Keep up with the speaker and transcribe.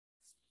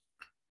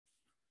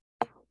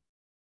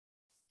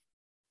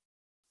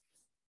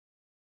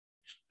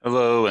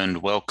Hello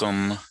and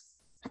welcome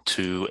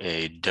to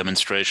a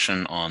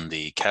demonstration on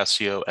the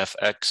Casio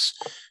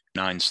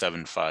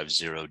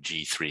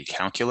fx9750G3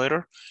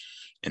 calculator.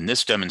 In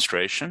this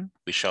demonstration,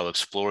 we shall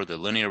explore the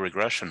linear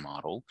regression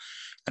model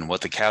and what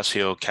the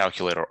Casio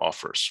calculator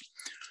offers.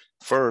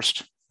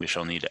 First, we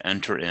shall need to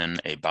enter in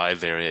a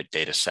bivariate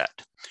data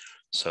set.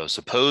 So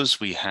suppose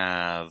we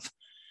have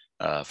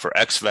for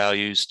x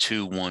values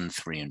 2, 1,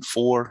 3, and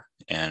 4,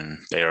 and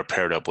they are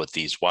paired up with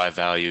these y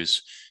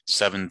values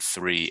 7,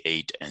 3,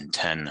 8, and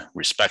 10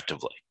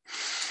 respectively.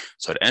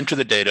 So to enter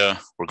the data,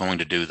 we're going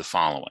to do the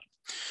following.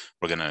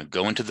 We're going to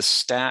go into the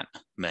stat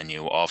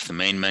menu off the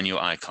main menu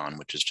icon,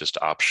 which is just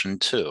option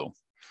 2.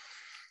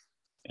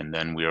 And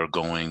then we are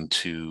going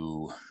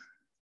to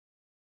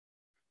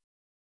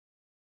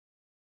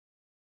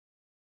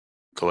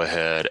go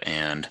ahead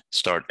and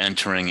start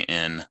entering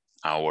in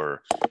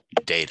our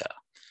data.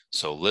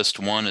 So list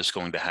 1 is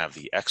going to have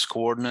the x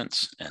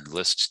coordinates, and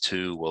list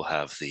 2 will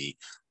have the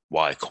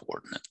y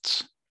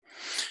coordinates.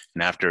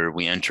 And after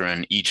we enter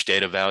in each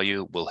data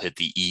value, we'll hit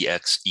the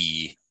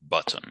EXE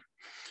button.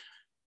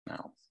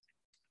 Now,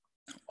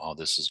 while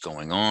this is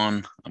going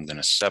on, I'm going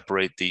to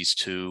separate these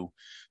two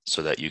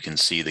so that you can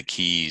see the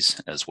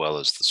keys as well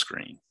as the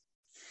screen.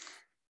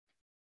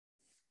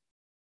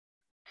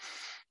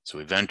 So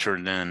we've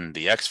entered in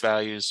the x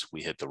values,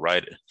 we hit the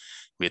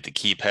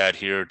keypad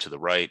here to the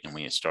right, and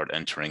we start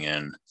entering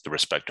in the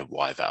respective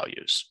y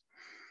values.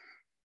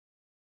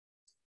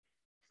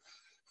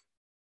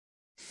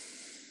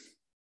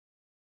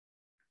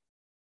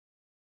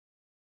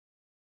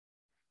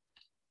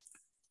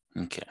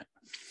 Okay.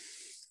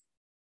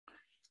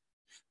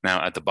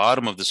 Now at the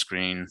bottom of the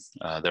screen,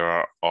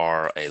 there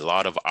are a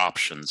lot of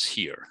options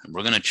here. And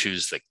we're going to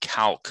choose the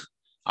calc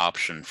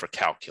option for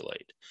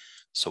calculate.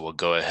 So we'll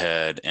go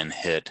ahead and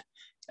hit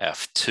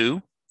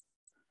F2.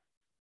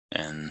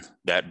 And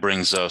that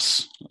brings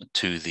us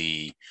to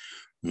the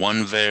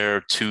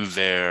 1var,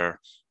 2var,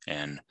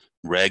 and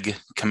reg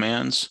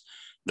commands.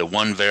 The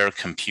 1var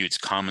computes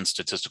common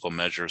statistical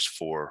measures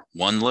for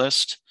one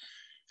list.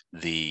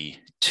 The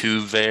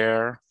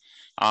 2var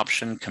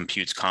option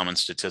computes common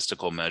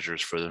statistical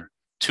measures for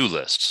two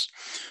lists.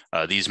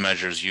 These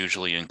measures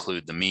usually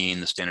include the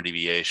mean, the standard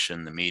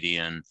deviation, the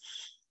median,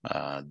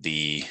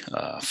 the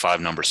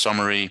 5-number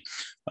summary.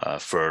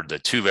 For the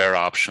 2var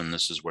option,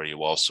 this is where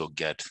you also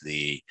get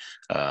the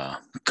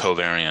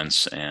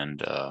covariance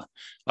and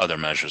other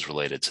measures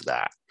related to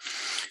that.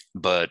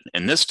 But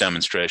in this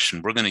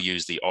demonstration, we're going to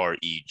use the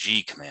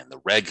reg command,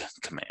 the reg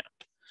command.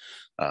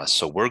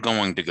 So we're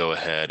going to go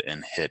ahead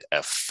and hit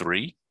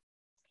F3.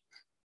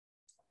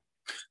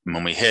 And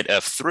when we hit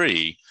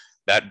F3,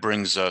 that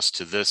brings us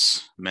to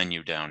this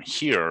menu down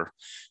here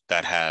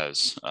that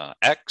has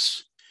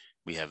x.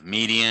 We have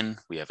median,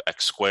 we have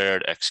x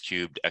squared, x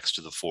cubed, x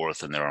to the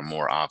 4th, and there are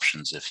more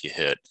options if you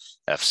hit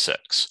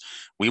F6.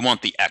 We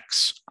want the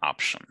x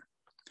option.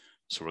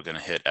 So we're going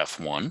to hit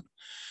F1.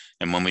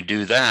 And when we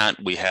do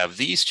that, we have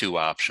these two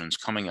options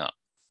coming up.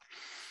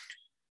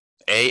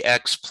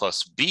 AX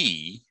plus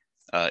B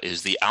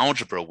is the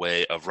algebra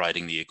way of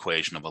writing the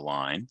equation of a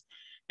line,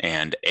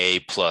 and A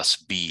plus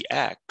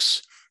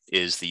BX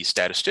is the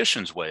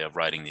statistician's way of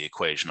writing the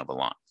equation of a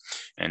line.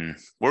 And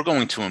we're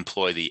going to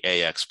employ the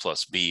AX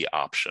plus B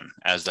option,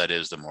 as that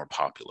is the more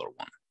popular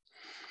one.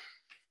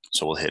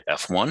 So we'll hit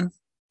F1.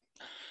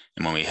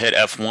 And when we hit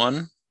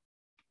F1,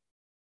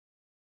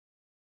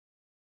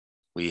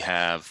 we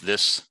have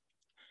this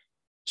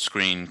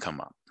screen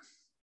come up.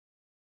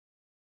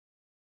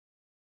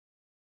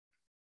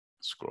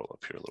 Scroll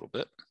up here a little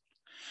bit.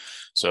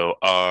 So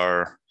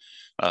our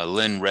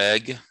lin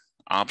reg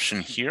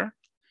option here,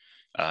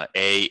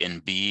 A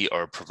and B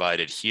are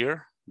provided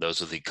here.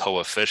 Those are the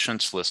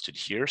coefficients listed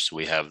here. So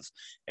we have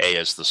A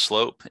as the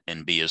slope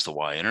and B as the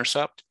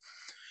y-intercept.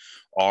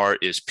 R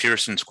is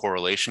Pearson's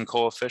correlation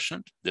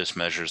coefficient. This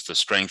measures the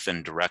strength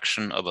and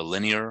direction of a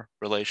linear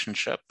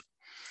relationship.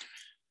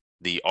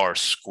 The R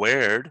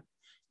squared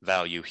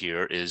value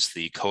here is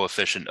the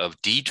coefficient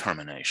of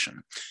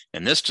determination.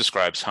 And this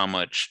describes how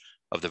much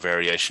of the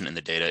variation in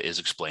the data is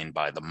explained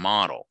by the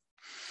model.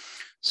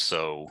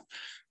 So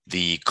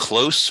the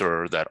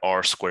closer that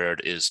R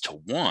squared is to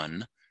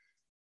 1,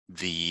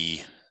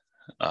 the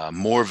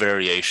more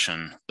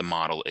variation the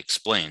model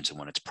explains. And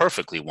when it's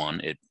perfectly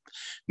 1, it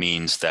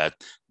means that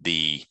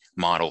the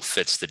model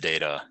fits the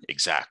data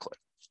exactly.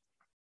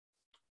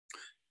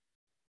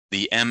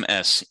 The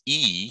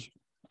MSE,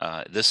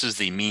 this is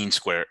the mean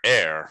square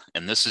error,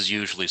 and this is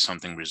usually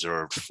something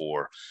reserved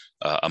for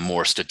a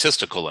more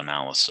statistical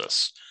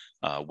analysis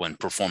when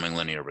performing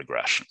linear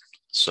regression.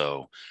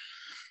 So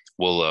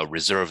we'll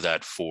reserve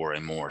that for a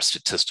more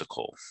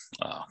statistical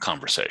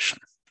conversation.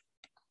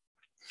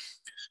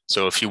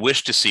 So if you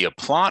wish to see a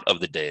plot of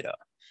the data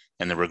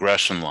and the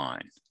regression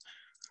line,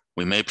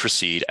 we may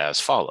proceed as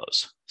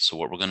follows. So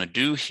what we're going to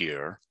do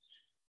here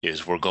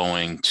is we're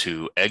going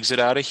to exit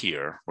out of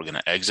here. We're going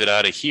to exit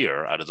out of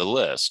here, out of the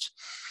list.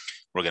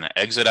 We're going to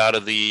exit out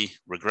of the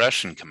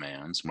regression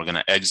commands. We're going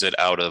to exit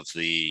out of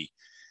the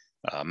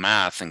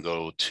math and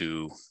go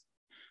to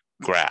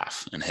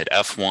graph and hit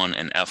F1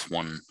 and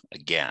F1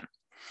 again.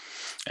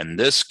 And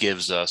this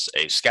gives us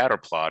a scatter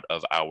plot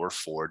of our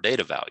 4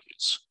 data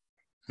values.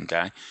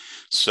 Okay,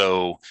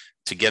 so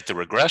to get the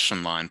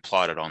regression line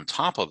plotted on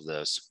top of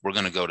this, we're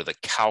going to go to the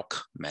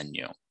calc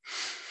menu.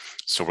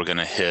 So we're going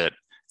to hit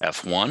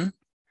F1,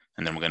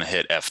 and then we're going to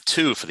hit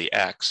F2 for the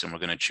X, and we're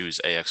going to choose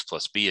AX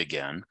plus B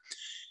again.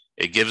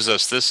 It gives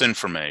us this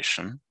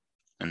information,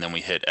 and then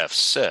we hit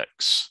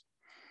F6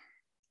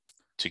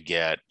 to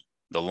get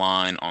the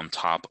line on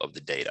top of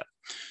the data.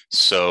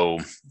 So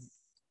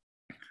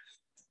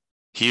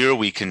here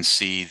we can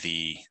see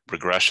the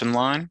regression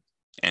line,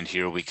 and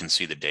here we can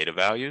see the data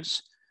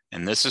values.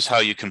 And this is how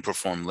you can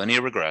perform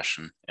linear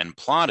regression and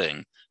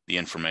plotting the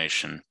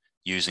information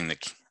using the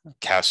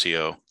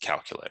Casio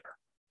calculator.